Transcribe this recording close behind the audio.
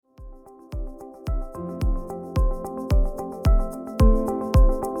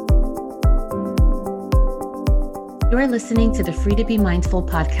You're listening to the Free to Be Mindful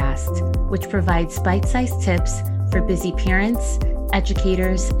podcast, which provides bite-sized tips for busy parents,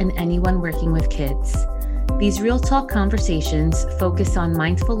 educators, and anyone working with kids. These real talk conversations focus on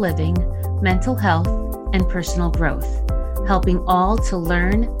mindful living, mental health, and personal growth, helping all to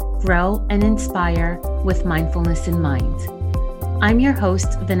learn, grow, and inspire with mindfulness in mind. I'm your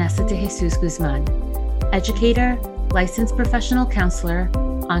host, Vanessa de Jesus Guzman, educator, licensed professional counselor,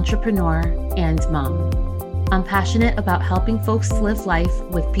 entrepreneur, and mom. I'm passionate about helping folks live life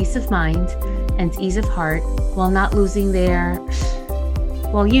with peace of mind and ease of heart while not losing their,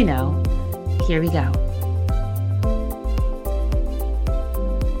 well, you know. Here we go.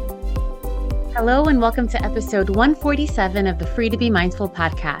 Hello and welcome to episode 147 of the Free to Be Mindful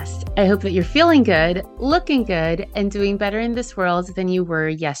podcast. I hope that you're feeling good, looking good, and doing better in this world than you were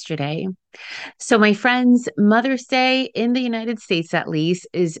yesterday. So my friends, Mother's Day in the United States at least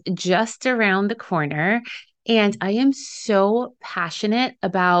is just around the corner. And I am so passionate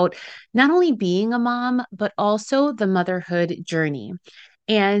about not only being a mom, but also the motherhood journey.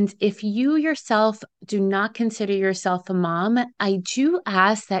 And if you yourself do not consider yourself a mom, I do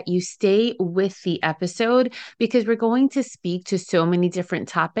ask that you stay with the episode because we're going to speak to so many different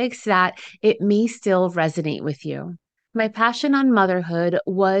topics that it may still resonate with you. My passion on motherhood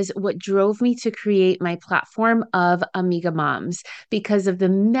was what drove me to create my platform of Amiga Moms because of the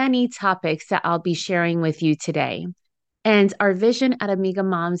many topics that I'll be sharing with you today. And our vision at Amiga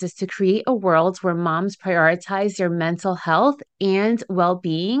Moms is to create a world where moms prioritize their mental health and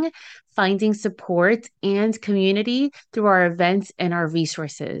well-being, finding support and community through our events and our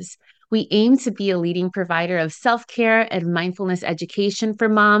resources. We aim to be a leading provider of self-care and mindfulness education for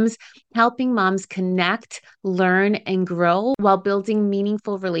moms, helping moms connect, learn, and grow while building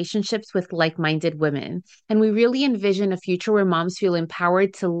meaningful relationships with like-minded women. And we really envision a future where moms feel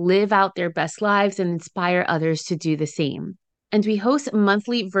empowered to live out their best lives and inspire others to do the same. And we host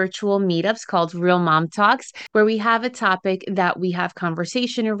monthly virtual meetups called Real Mom Talks, where we have a topic that we have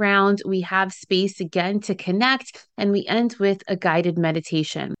conversation around. We have space again to connect, and we end with a guided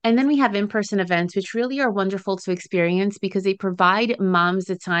meditation. And then we have in-person events, which really are wonderful to experience because they provide moms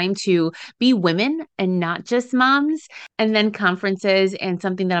the time to be women and not just moms. And then conferences, and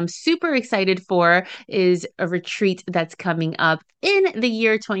something that I'm super excited for is a retreat that's coming up in the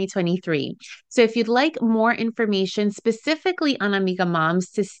year 2023. So if you'd like more information specifically on Amiga Moms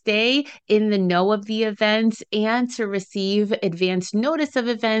to stay in the know of the events and to receive advance notice of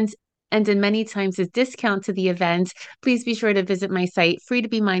events, and in many times a discount to the event, please be sure to visit my site,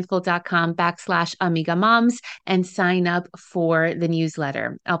 freetobemindful.com/Amiga Moms, and sign up for the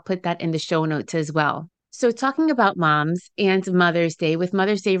newsletter. I'll put that in the show notes as well. So talking about moms and Mother's Day, with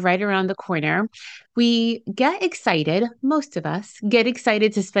Mother's Day right around the corner, we get excited, most of us get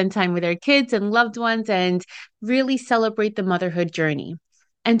excited to spend time with our kids and loved ones and really celebrate the motherhood journey.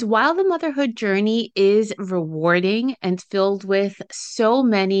 And while the motherhood journey is rewarding and filled with so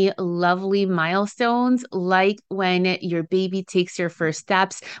many lovely milestones, like when your baby takes your first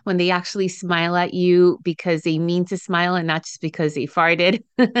steps, when they actually smile at you because they mean to smile and not just because they farted.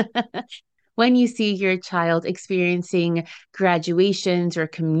 When you see your child experiencing graduations or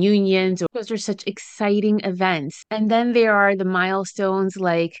communions, those are such exciting events. And then there are the milestones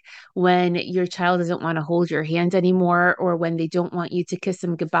like when your child doesn't want to hold your hand anymore, or when they don't want you to kiss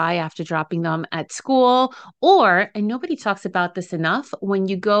them goodbye after dropping them at school, or, and nobody talks about this enough, when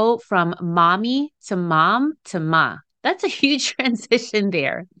you go from mommy to mom to ma. That's a huge transition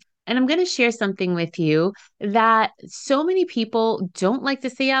there. And I'm going to share something with you that so many people don't like to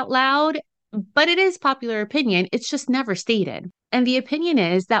say out loud, but it is popular opinion. It's just never stated. And the opinion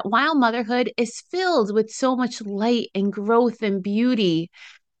is that while motherhood is filled with so much light and growth and beauty,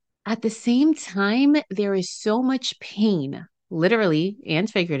 at the same time, there is so much pain, literally and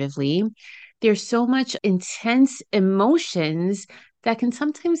figuratively. There's so much intense emotions that can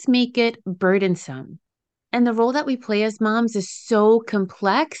sometimes make it burdensome. And the role that we play as moms is so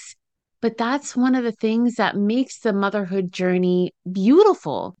complex. But that's one of the things that makes the motherhood journey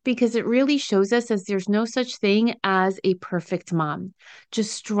beautiful, because it really shows us as there's no such thing as a perfect mom,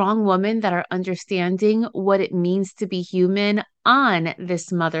 just strong women that are understanding what it means to be human on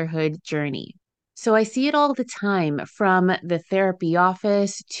this motherhood journey. So I see it all the time, from the therapy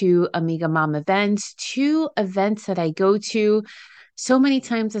office to Amiga Mom events to events that I go to. So many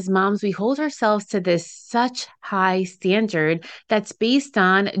times as moms, we hold ourselves to this such high standard that's based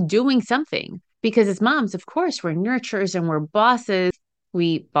on doing something. Because as moms, of course, we're nurturers and we're bosses.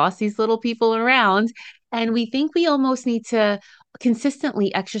 We boss these little people around, and we think we almost need to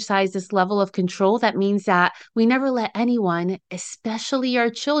consistently exercise this level of control. That means that we never let anyone, especially our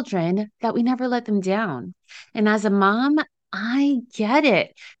children, that we never let them down. And as a mom, I get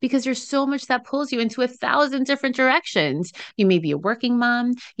it because there's so much that pulls you into 1,000 different directions. You may be a working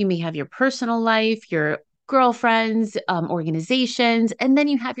mom, you may have your personal life, your girlfriends, organizations, and then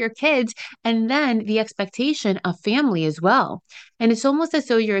you have your kids, and then the expectation of family as well. And it's almost as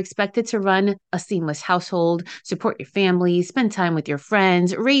though you're expected to run a seamless household, support your family, spend time with your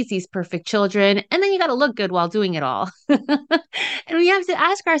friends, raise these perfect children, and then you got to look good while doing it all. And we have to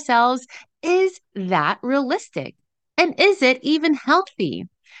ask ourselves, is that realistic? And is it even healthy?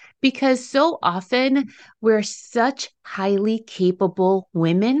 Because so often we're such highly capable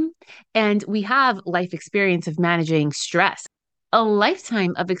women and we have life experience of managing stress, a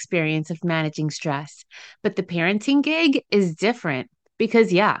lifetime of experience of managing stress. But the parenting gig is different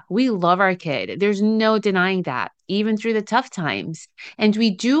because, yeah, we love our kid. There's no denying that, even through the tough times. And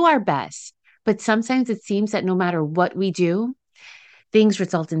we do our best. But sometimes it seems that no matter what we do, things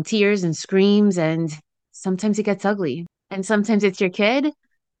result in tears and screams, and sometimes it gets ugly. And sometimes it's your kid,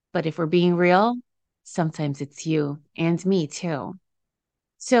 but if we're being real, sometimes it's you and me too.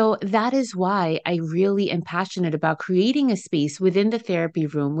 So that is why I really am passionate about creating a space within the therapy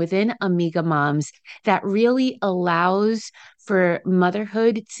room, within Amiga Moms, that really allows for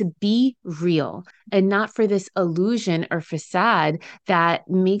motherhood to be real and not for this illusion or facade that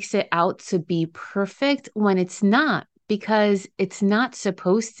makes it out to be perfect when it's not, because it's not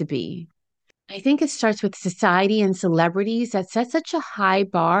supposed to be. I think it starts with society and celebrities that set such a high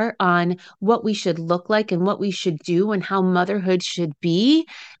bar on what we should look like and what we should do and how motherhood should be.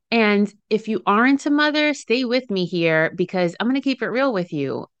 And if you aren't a mother, stay with me here because I'm going to keep it real with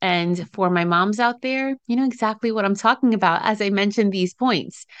you. And for my moms out there, you know exactly what I'm talking about as I mentioned these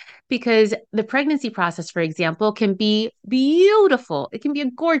points. Because the pregnancy process, for example, can be beautiful. It can be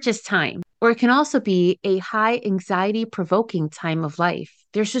a gorgeous time, or it can also be a high anxiety provoking time of life.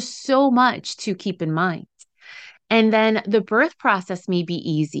 There's just so much to keep in mind. And then the birth process may be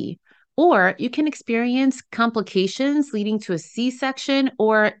easy, or you can experience complications leading to a C section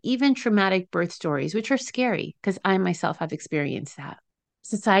or even traumatic birth stories, which are scary because I myself have experienced that.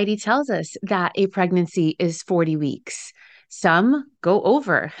 Society tells us that a pregnancy is 40 weeks. Some go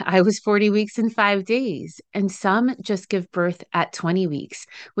over. I was 40 weeks and 5 days, and some just give birth at 20 weeks,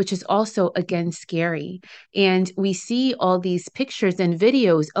 which is also, again, scary. And we see all these pictures and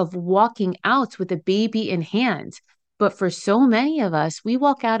videos of walking out with a baby in hand. But for so many of us, we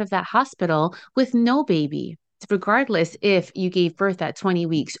walk out of that hospital with no baby, regardless if you gave birth at 20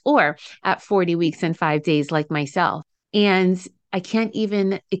 weeks or at 40 weeks and 5 days, like myself. And I can't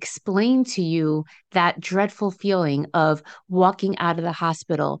even explain to you that dreadful feeling of walking out of the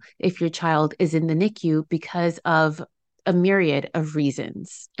hospital if your child is in the NICU because of a myriad of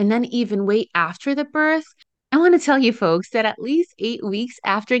reasons. And then even wait after the birth. I want to tell you folks that at least 8 weeks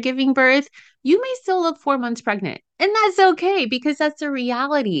after giving birth, you may still look 4 months pregnant. And that's okay because that's a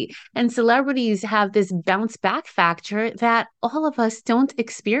reality. And celebrities have this bounce back factor that all of us don't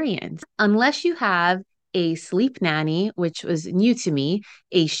experience unless you have a sleep nanny, which was new to me,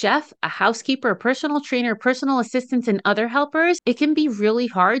 a chef, a housekeeper, a personal trainer, personal assistants, and other helpers. It can be really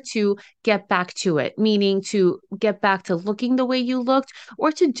hard to get back to it, meaning to get back to looking the way you looked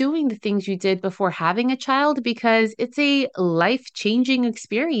or to doing the things you did before having a child because it's a life-changing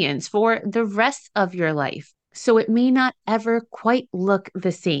experience for the rest of your life. So it may not ever quite look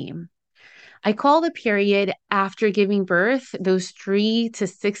the same. I call the period after giving birth, those 3 to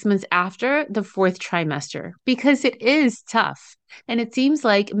 6 months after the fourth trimester, because it is tough. And it seems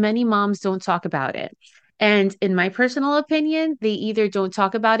like many moms don't talk about it. And in my personal opinion, they either don't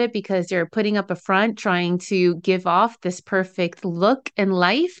talk about it because they're putting up a front trying to give off this perfect look in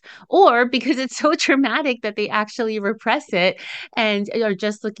life, or because it's so traumatic that they actually repress it and are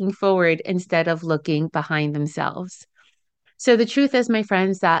just looking forward instead of looking behind themselves. So the truth is, my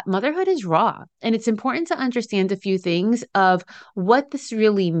friends, that motherhood is raw, and it's important to understand a few things of what this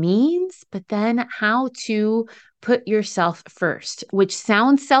really means, but then how to put yourself first, which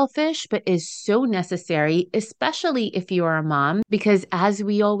sounds selfish, but is so necessary, especially if you are a mom, because as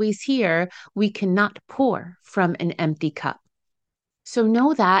we always hear, we cannot pour from an empty cup. So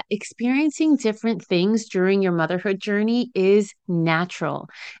know that experiencing different things during your motherhood journey is natural.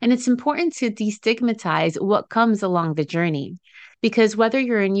 And it's important to destigmatize what comes along the journey. Because whether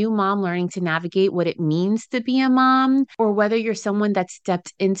you're a new mom learning to navigate what it means to be a mom, or whether you're someone that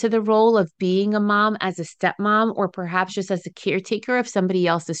stepped into the role of being a mom as a stepmom, or perhaps just as a caretaker of somebody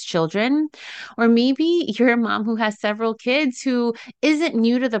else's children, or maybe you're a mom who has several kids who isn't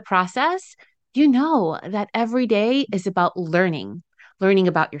new to the process, you know that every day is about learning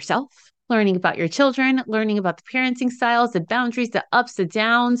about yourself, learning about your children, learning about the parenting styles, the boundaries, the ups, the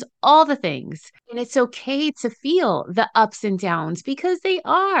downs, all the things. And it's okay to feel the ups and downs because they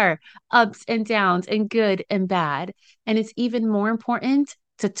are ups and downs and good and bad. And it's even more important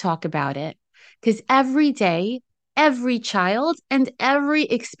to talk about it because every day, every child and every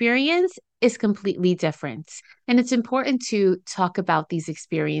experience is completely different. And it's important to talk about these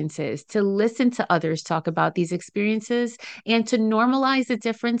experiences, to listen to others talk about these experiences, and to normalize the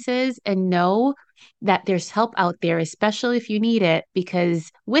differences and know that there's help out there, especially if you need it,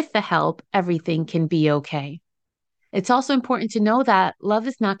 because with the help, everything can be okay. It's also important to know that love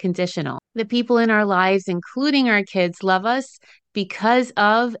is not conditional. The people in our lives, including our kids, love us because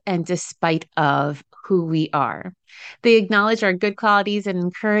of and despite of who we are. They acknowledge our good qualities and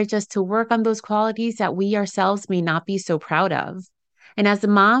encourage us to work on those qualities that we ourselves may not be so proud of. And as a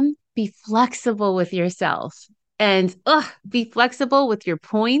mom, be flexible with yourself and be flexible with your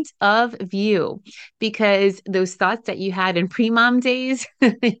point of view because those thoughts that you had in pre-mom days,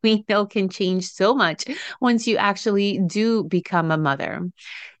 we know can change so much once you actually do become a mother.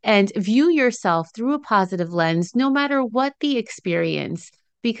 And view yourself through a positive lens, no matter what the experience,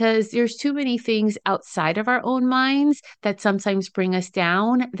 because there's too many things outside of our own minds that sometimes bring us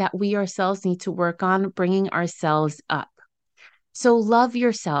down that we ourselves need to work on bringing ourselves up. So love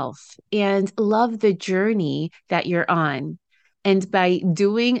yourself and love the journey that you're on. And by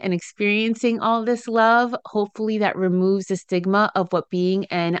doing and experiencing all this love, hopefully that removes the stigma of what being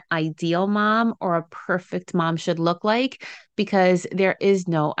an ideal mom or a perfect mom should look like, because there is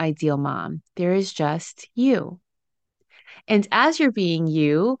no ideal mom. There is just you. And as you're being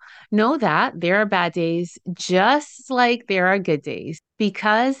you, know that there are bad days just like there are good days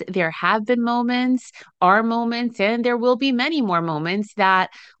because there have been moments, are moments, and there will be many more moments that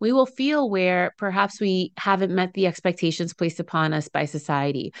we will feel where perhaps we haven't met the expectations placed upon us by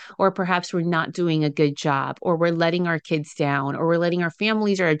society, or perhaps we're not doing a good job, or we're letting our kids down, or we're letting our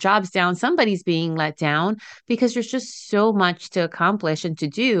families or our jobs down. Somebody's being let down because there's just so much to accomplish and to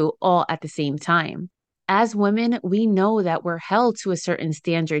do all at the same time. As women, we know that we're held to a certain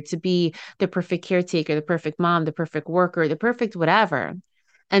standard to be the perfect caretaker, the perfect mom, the perfect worker, the perfect whatever.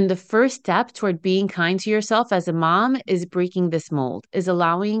 And the first step toward being kind to yourself as a mom is breaking this mold, is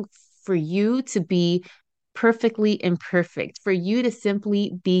allowing for you to be perfectly imperfect, for you to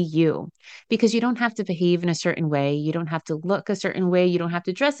simply be you. Because you don't have to behave in a certain way. You don't have to look a certain way. You don't have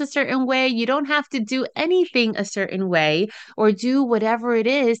to dress a certain way. You don't have to do anything a certain way or do whatever it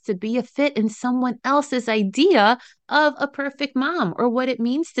is to be a fit in someone else's idea of a perfect mom or what it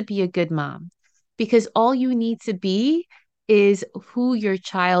means to be a good mom. Because all you need to be is who your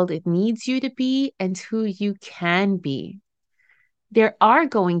child needs you to be and who you can be. There are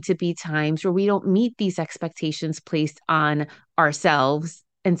going to be times where we don't meet these expectations placed on ourselves.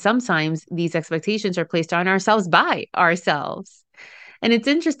 And sometimes these expectations are placed on ourselves by ourselves. And it's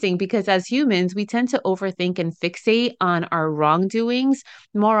interesting because as humans, we tend to overthink and fixate on our wrongdoings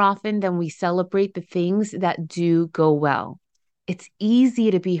more often than we celebrate the things that do go well. It's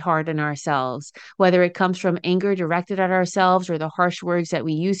easy to be hard on ourselves, whether it comes from anger directed at ourselves or the harsh words that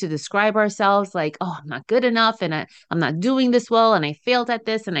we use to describe ourselves, like, oh, I'm not good enough and I'm not doing this well and I failed at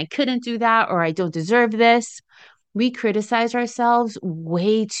this and I couldn't do that or I don't deserve this. We criticize ourselves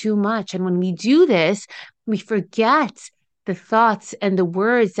way too much. And when we do this, we forget the thoughts and the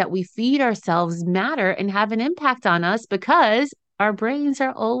words that we feed ourselves matter and have an impact on us because our brains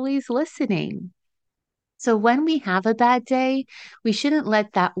are always listening. So when we have a bad day, we shouldn't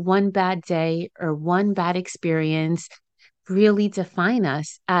let that one bad day or one bad experience really define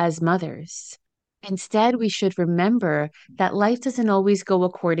us as mothers. Instead, we should remember that life doesn't always go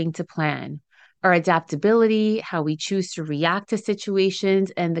according to plan. Our adaptability, how we choose to react to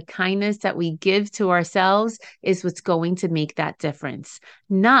situations, and the kindness that we give to ourselves is what's going to make that difference,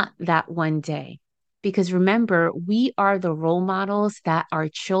 not that one day. Because remember, we are the role models that our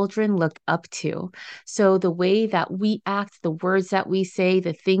children look up to. So the way that we act, the words that we say,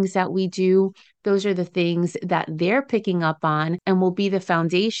 the things that we do, those are the things that they're picking up on and will be the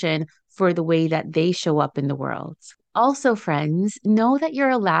foundation for the way that they show up in the world. Also, friends, know that you're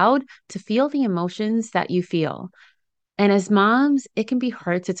allowed to feel the emotions that you feel. And as moms, it can be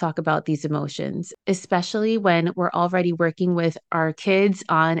hard to talk about these emotions, especially when we're already working with our kids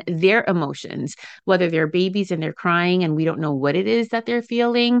on their emotions, whether they're babies and they're crying and we don't know what it is that they're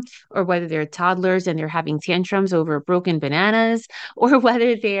feeling, or whether they're toddlers and they're having tantrums over broken bananas, or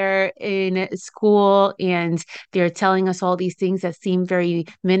whether they're in school and they're telling us all these things that seem very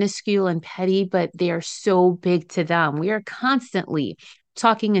minuscule and petty, but they are so big to them. We are constantly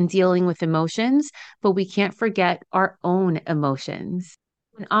talking and dealing with emotions, but we can't forget our own emotions.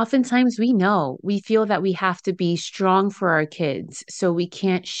 And oftentimes we feel that we have to be strong for our kids, so we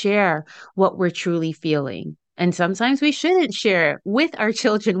can't share what we're truly feeling. And sometimes we shouldn't share with our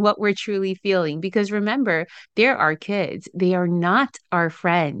children what we're truly feeling because remember, they're our kids. They are not our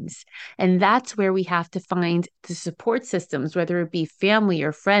friends. And that's where we have to find the support systems, whether it be family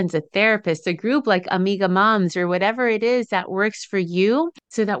or friends, a therapist, a group like Amiga Moms, or whatever it is that works for you,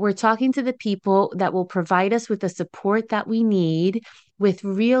 so that we're talking to the people that will provide us with the support that we need with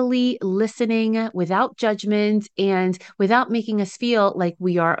really listening without judgment and without making us feel like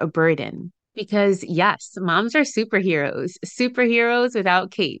we are a burden. Because yes, moms are superheroes, superheroes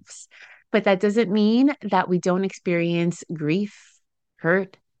without capes. But that doesn't mean that we don't experience grief,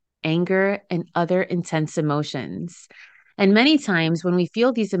 hurt, anger, and other intense emotions. And many times when we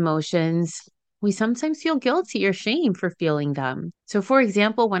feel these emotions, we sometimes feel guilty or shame for feeling them. So, for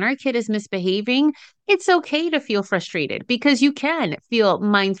example, when our kid is misbehaving, it's okay to feel frustrated because you can feel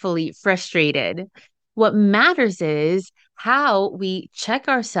mindfully frustrated. What matters is how we check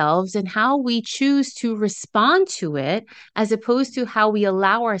ourselves and how we choose to respond to it, as opposed to how we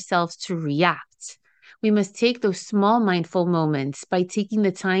allow ourselves to react. We must take those small mindful moments by taking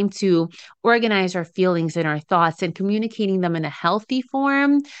the time to organize our feelings and our thoughts and communicating them in a healthy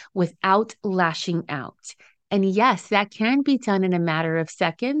form without lashing out. And yes, that can be done in a matter of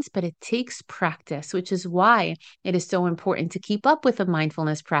seconds, but it takes practice, which is why it is so important to keep up with a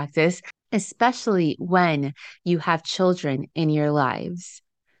mindfulness practice, especially when you have children in your lives.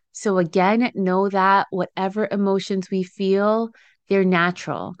 So, again, know that whatever emotions we feel, they're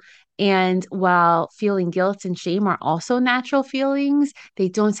natural. And while feeling guilt and shame are also natural feelings, they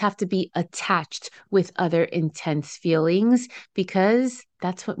don't have to be attached with other intense feelings because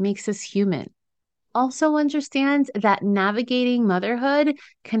that's what makes us human. Also, understand that navigating motherhood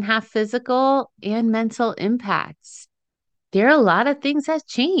can have physical and mental impacts. There are a lot of things that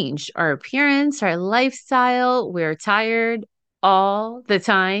change our appearance, our lifestyle. We're tired all the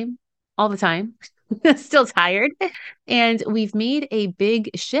time, still tired. And we've made a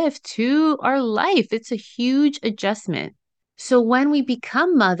big shift to our life. It's a huge adjustment. So, when we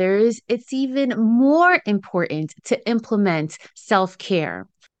become mothers, it's even more important to implement self care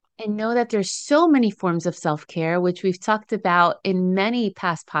and know that there's so many forms of self-care, which we've talked about in many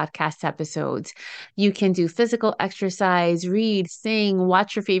past podcast episodes. You can do physical exercise, read, sing,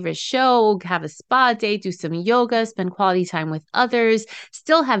 watch your favorite show, have a spa day, do some yoga, spend quality time with others,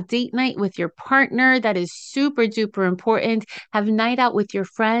 still have date night with your partner. That is super duper important. Have night out with your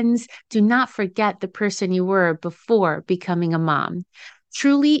friends. Do not forget the person you were before becoming a mom.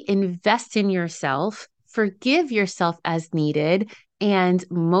 Truly invest in yourself. Forgive yourself as needed, and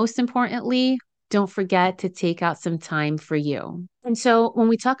most importantly, don't forget to take out some time for you. And so when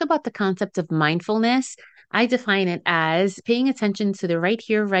we talk about the concept of mindfulness, I define it as paying attention to the right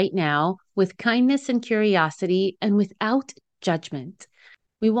here, right now, with kindness and curiosity and without judgment.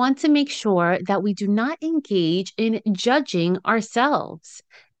 We want to make sure that we do not engage in judging ourselves,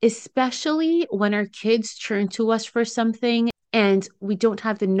 especially when our kids turn to us for something and we don't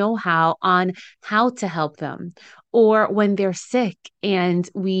have the know how on how to help them, or when they're sick and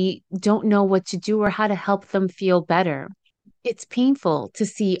we don't know what to do or how to help them feel better. It's painful to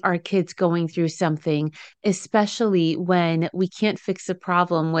see our kids going through something, especially when we can't fix a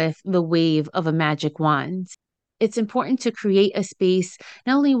problem with the wave of a magic wand. It's important to create a space,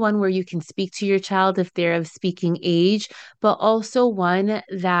 not only one where you can speak to your child if they're of speaking age, but also one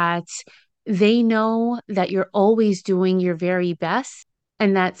that they know that you're always doing your very best.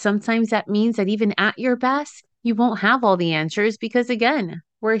 And that sometimes that means that even at your best, you won't have all the answers because, again,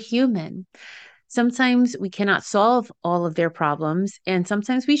 we're human. Sometimes we cannot solve all of their problems, and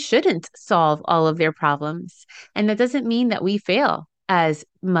sometimes we shouldn't solve all of their problems. And that doesn't mean that we fail as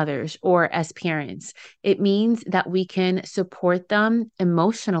mothers or as parents. It means that we can support them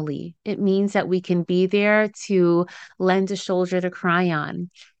emotionally. It means that we can be there to lend a shoulder to cry on.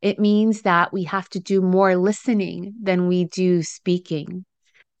 It means that we have to do more listening than we do speaking.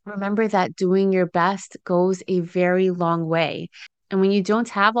 Remember that doing your best goes a very long way. And when you don't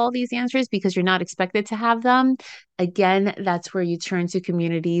have all these answers because you're not expected to have them, again, that's where you turn to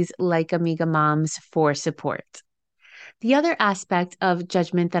communities like Amiga Moms for support. The other aspect of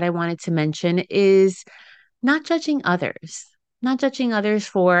judgment that I wanted to mention is not judging others, not judging others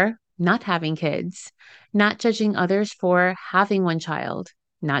for not having kids, not judging others for having one child,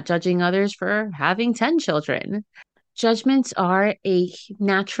 not judging others for having 10 children. Judgments are a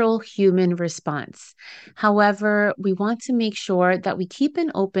natural human response. However, we want to make sure that we keep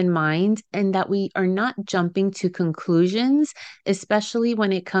an open mind and that we are not jumping to conclusions, especially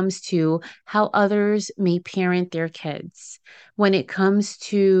when it comes to how others may parent their kids, when it comes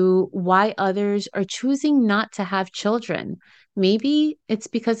to why others are choosing not to have children. Maybe it's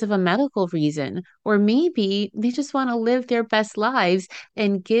because of a medical reason, or maybe they just want to live their best lives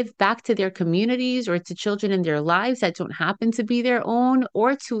and give back to their communities or to children in their lives that don't happen to be their own,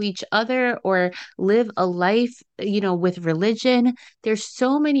 or to each other, or live a life, with religion. There's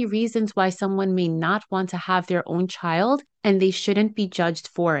so many reasons why someone may not want to have their own child, and they shouldn't be judged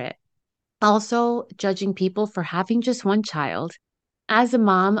for it. Also, judging people for having just one child. As a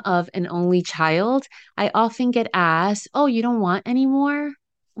mom of an only child, I often get asked, "Oh, you don't want any more?"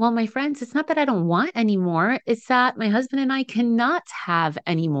 Well, my friends, it's not that I don't want any more. It's that my husband and I cannot have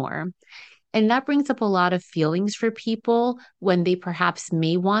any more. And that brings up a lot of feelings for people when they perhaps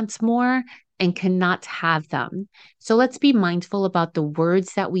may want more and cannot have them. So let's be mindful about the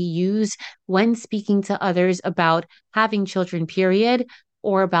words that we use when speaking to others about having children, period,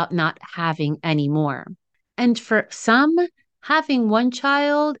 or about not having any more. And for some, having one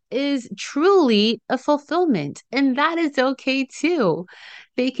child is truly a fulfillment, and that is okay too.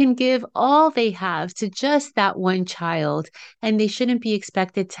 They can give all they have to just that one child, and they shouldn't be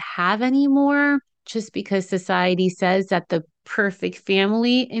expected to have any more just because society says that the perfect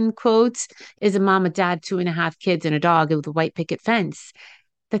family, in quotes, is a mom, a dad, 2.5 kids, and a dog with a white picket fence.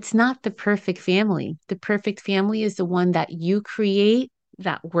 That's not the perfect family. The perfect family is the one that you create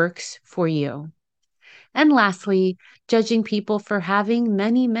that works for you. And lastly, judging people for having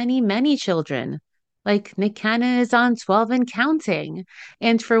many, many, many children. Like Nick Cannon is on 12 and counting.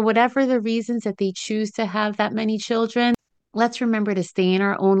 And for whatever the reasons that they choose to have that many children, let's remember to stay in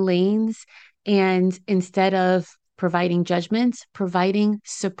our own lanes. And instead of providing judgments, providing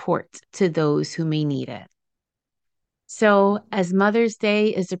support to those who may need it. So, as Mother's Day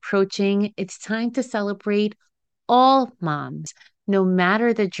is approaching, it's time to celebrate all moms, no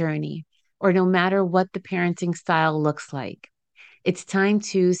matter the journey or no matter what the parenting style looks like. It's time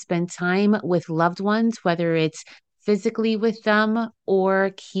to spend time with loved ones, whether it's physically with them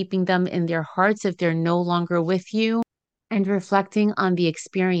or keeping them in their hearts if they're no longer with you, and reflecting on the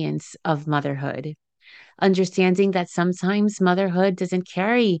experience of motherhood. Understanding that sometimes motherhood doesn't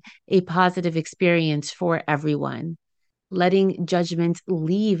carry a positive experience for everyone, letting judgment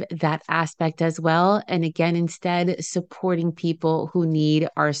leave that aspect as well. And again, instead, supporting people who need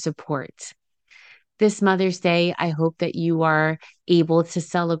our support. This Mother's Day, I hope that you are able to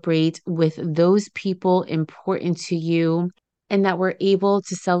celebrate with those people important to you, and that we're able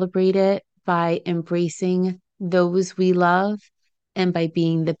to celebrate it by embracing those we love and by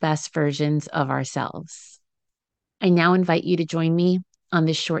being the best versions of ourselves. I now invite you to join me on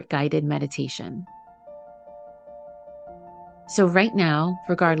this short guided meditation. So right now,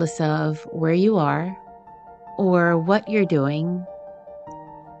 regardless of where you are or what you're doing,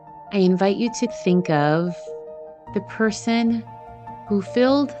 I invite you to think of the person who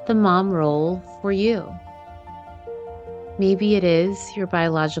filled the mom role for you. Maybe it is your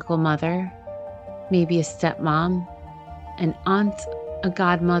biological mother, maybe a stepmom, an aunt, a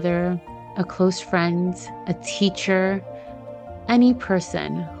godmother, a close friend, a teacher, any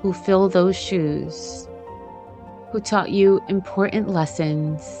person who filled those shoes, who taught you important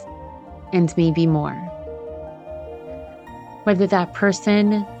lessons, and maybe more. Whether that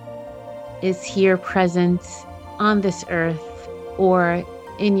person is here present on this earth or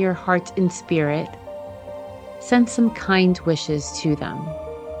in your heart and spirit, send some kind wishes to them.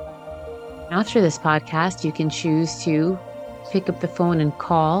 After this podcast, you can choose to pick up the phone and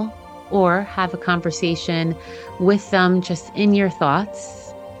call or have a conversation with them just in your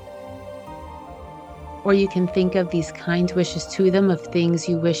thoughts. Or you can think of these kind wishes to them of things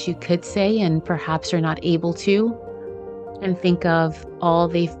you wish you could say and perhaps are not able to, and think of all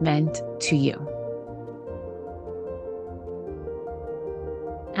they've meant to you.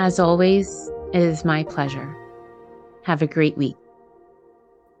 As always, it is my pleasure. Have a great week.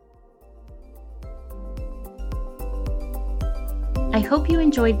 I hope you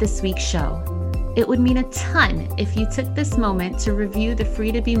enjoyed this week's show. It would mean a ton if you took this moment to review the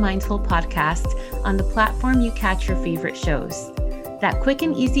Free to Be Mindful podcast on the platform you catch your favorite shows. That quick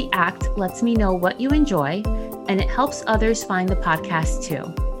and easy act lets me know what you enjoy, and it helps others find the podcast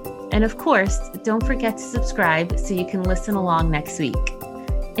too. And of course, don't forget to subscribe so you can listen along next week.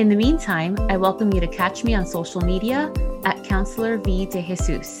 In the meantime, I welcome you to catch me on social media at Counselor V de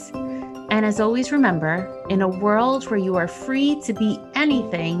Jesus. And as always, remember, in a world where you are free to be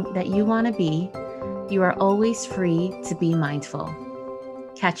anything that you want to be, You are always free to be mindful.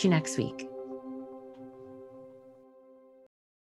 Catch you next week.